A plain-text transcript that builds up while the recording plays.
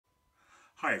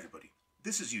Hi everybody,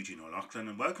 this is Eugene O'Loughlin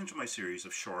and welcome to my series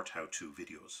of short how-to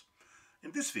videos. In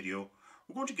this video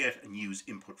we're going to get and use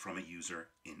input from a user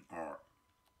in R.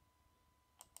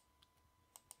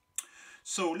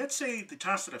 So let's say the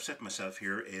task that I've set myself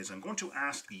here is I'm going to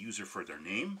ask the user for their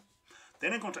name,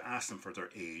 then I'm going to ask them for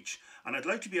their age, and I'd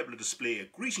like to be able to display a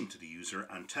greeting to the user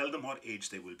and tell them what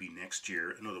age they will be next year.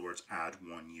 In other words, add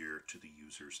 1 year to the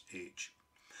user's age.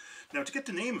 Now, to get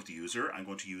the name of the user, I'm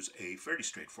going to use a fairly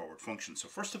straightforward function. So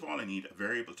first of all, I need a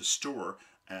variable to store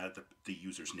the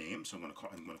user's name. So I'm going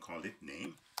to call it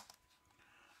name,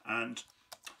 and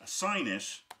assign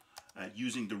it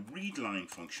using the readline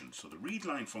function. So the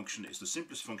readline function is the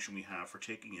simplest function we have for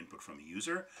taking input from a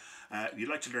user. If you'd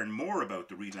like to learn more about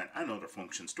the readline and other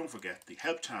functions, don't forget the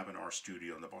help tab in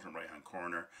RStudio in the bottom right hand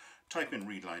corner. Type in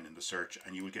readline in the search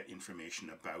and you will get information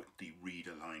about the read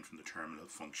a line from the terminal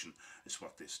function is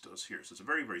what this does here. So it's a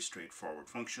very, very straightforward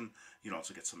function. You'll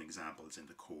also get some examples in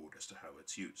the code as to how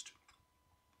it's used.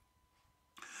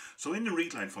 So in the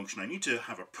readline function, I need to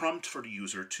have a prompt for the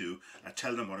user to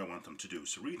tell them what I want them to do.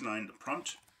 So readline, the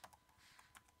prompt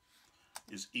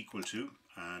is equal to,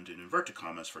 and in inverted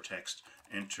commas for text,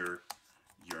 enter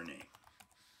your name.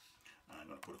 I'm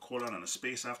going to put a colon and a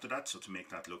space after that, so to make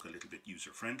that look a little bit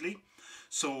user-friendly.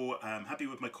 So I'm happy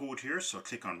with my code here, so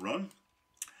click on Run.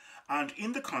 And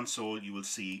in the console, you will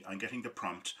see I'm getting the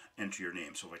prompt, enter your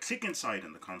name. So if I click inside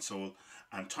in the console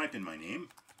and type in my name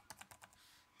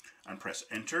and press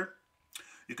Enter,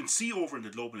 you can see over in the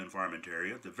global environment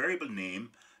area, the variable name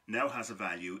now has a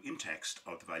value in text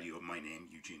of the value of my name,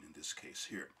 Eugene, in this case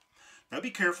here. Now be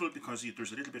careful because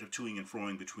there's a little bit of toing and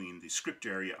froing between the script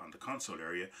area and the console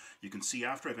area. You can see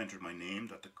after I've entered my name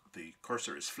that the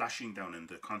cursor is flashing down in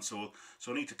the console.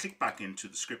 So I need to click back into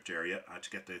the script area to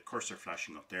get the cursor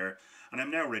flashing up there. And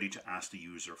I'm now ready to ask the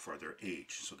user for their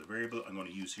age. So the variable I'm going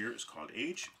to use here is called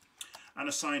age, and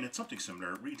assign it something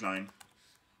similar, readline.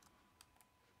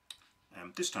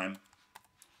 This time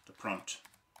the prompt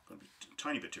is going to be a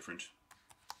tiny bit different,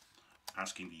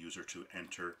 asking the user to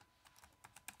enter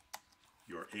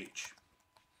your age.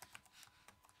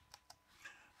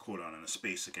 Colon and a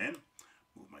space again.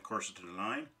 Move my cursor to the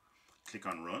line, click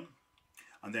on Run,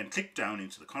 and then click down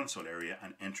into the console area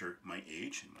and enter my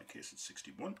age. In my case it's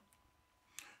 61,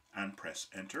 and press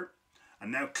Enter.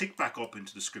 And now click back up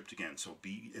into the script again. So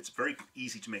it's very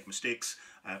easy to make mistakes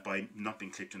by not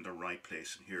being clicked in the right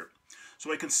place in here.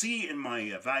 So I can see in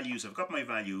my values, I've got my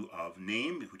value of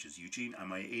name, which is Eugene, and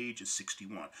my age is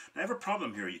 61. Now I have a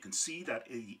problem here. You can see that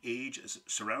the age is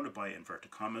surrounded by inverted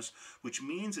commas, which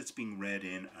means it's being read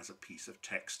in as a piece of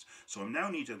text. So I'm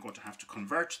going to have to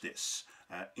convert this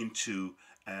into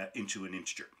an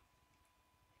integer.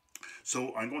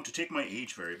 So I'm going to take my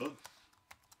age variable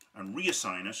and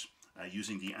reassign it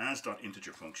using the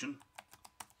as.integer function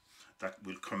that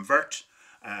will convert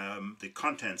the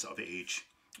contents of age.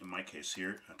 In my case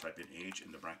here, I type in age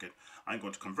in the bracket. I'm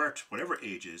going to convert whatever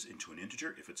age is into an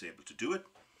integer if it's able to do it.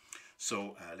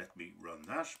 So let me run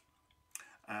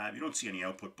that. You don't see any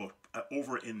output, but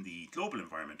over in the global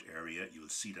environment area, you'll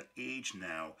see that age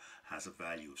now has a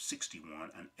value of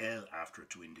 61 and L after it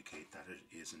to indicate that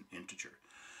it is an integer.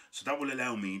 So that will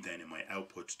allow me then in my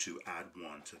output to add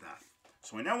 1 to that.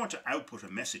 So I now want to output a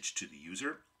message to the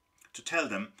user to tell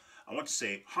them, I want to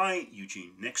say, hi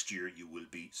Eugene, next year you will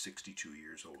be 62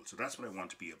 years old. So that's what I want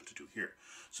to be able to do here.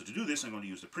 So to do this, I'm going to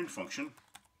use the print function,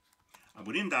 and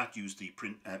within that use the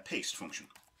paste function.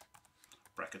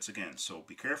 Brackets again. So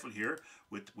be careful here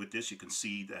with this. You can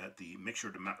see that make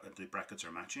sure the brackets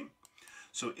are matching.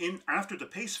 So after the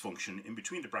paste function, in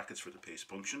between the brackets for the paste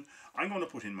function, I'm going to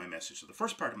put in my message. So the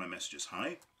first part of my message is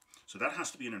hi. So that has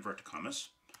to be in inverted commas,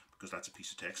 because that's a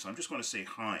piece of text. So I'm just going to say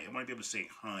hi. I want to be able to say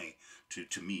hi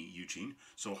to me, Eugene.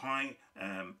 So hi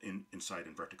inside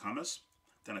inverted commas,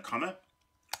 then a comma,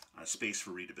 a space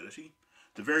for readability,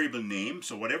 the variable name,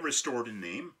 so whatever is stored in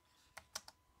name,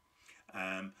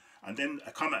 and then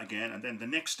a comma again, and then the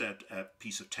next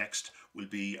piece of text will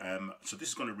be, so this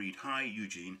is going to read, hi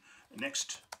Eugene,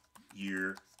 next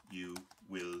year you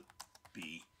will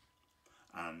be,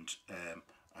 and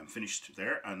I'm finished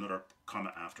there. Another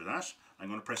comma after that. I'm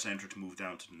going to press enter to move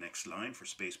down to the next line for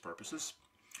space purposes.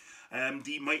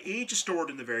 My age is stored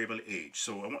in the variable age.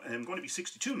 So I'm going to be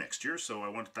 62 next year, so I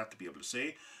want that to be able to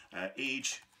say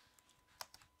age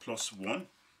plus 1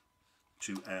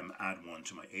 to add 1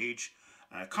 to my age,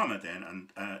 comma then,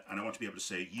 and I want to be able to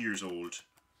say years old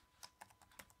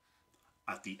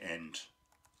at the end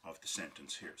of the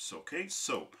sentence here. So okay,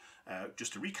 so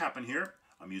just to recap in here,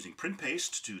 I'm using print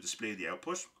paste to display the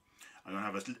output. I'm going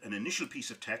to have an initial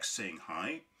piece of text saying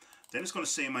hi, then it's going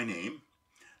to say my name,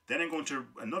 Then I'm going to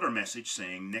another message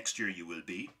saying next year you will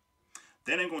be.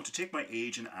 Then I'm going to take my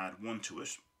age and add 1 to it.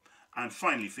 And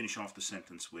finally finish off the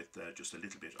sentence with just a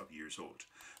little bit of years old.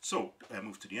 So I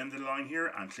move to the end of the line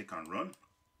here and click on run.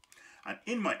 And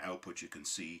in my output you can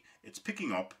see it's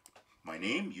picking up my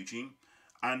name, Eugene,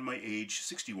 and my age,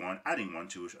 61, adding 1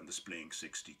 to it and displaying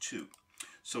 62.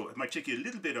 So it might take you a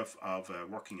little bit of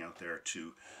working out there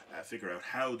to figure out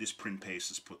how this print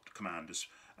paste command, this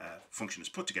function is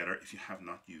put together if you have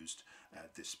not used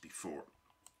this before.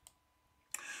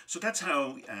 So that's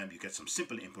how you get some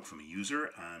simple input from a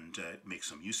user and make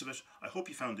some use of it. I hope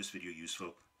you found this video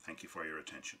useful. Thank you for your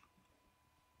attention.